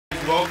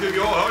welcome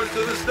your host to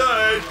the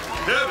stage,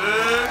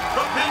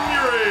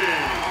 Kropinyeri.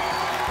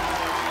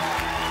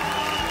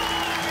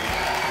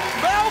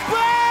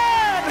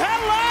 Melbourne!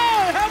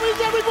 Hello! How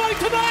is everybody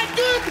tonight?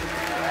 Good?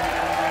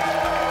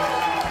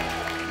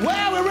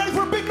 Wow, we're ready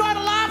for a big night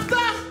of laughter?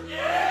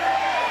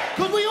 Yeah!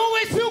 Because we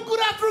always feel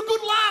good after a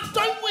good laugh,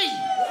 don't we?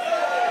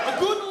 A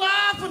good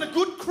laugh and a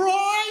good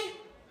cry.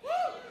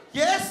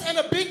 Yes, and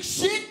a big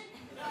shit.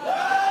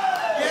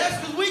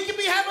 Yes, because we can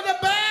be having the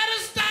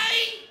baddest day.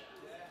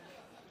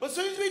 But as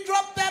soon as we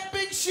drop that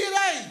big shit,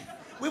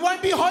 we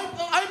won't be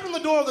opening the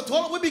door of the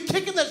toilet. We'll be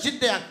kicking that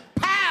shit down.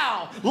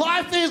 Pow!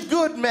 Life is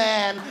good,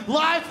 man.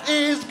 Life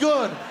is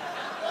good.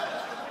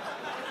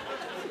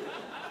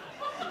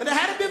 And I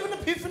had a bit of an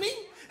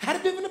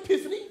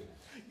epiphany.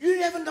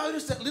 You ever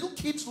notice that little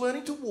kids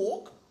learning to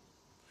walk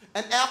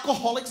and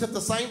alcoholics have the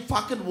same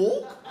fucking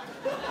walk?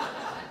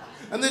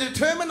 And the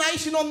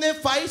determination on their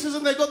faces,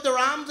 and they've got their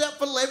arms out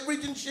for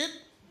leverage and shit.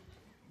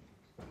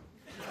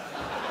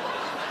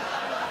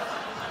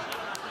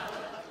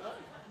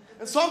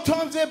 And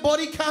sometimes their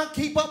body can't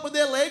keep up with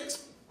their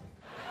legs.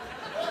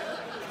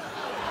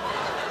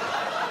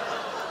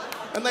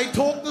 And they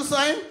talk the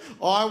same.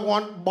 I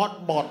want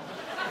bot.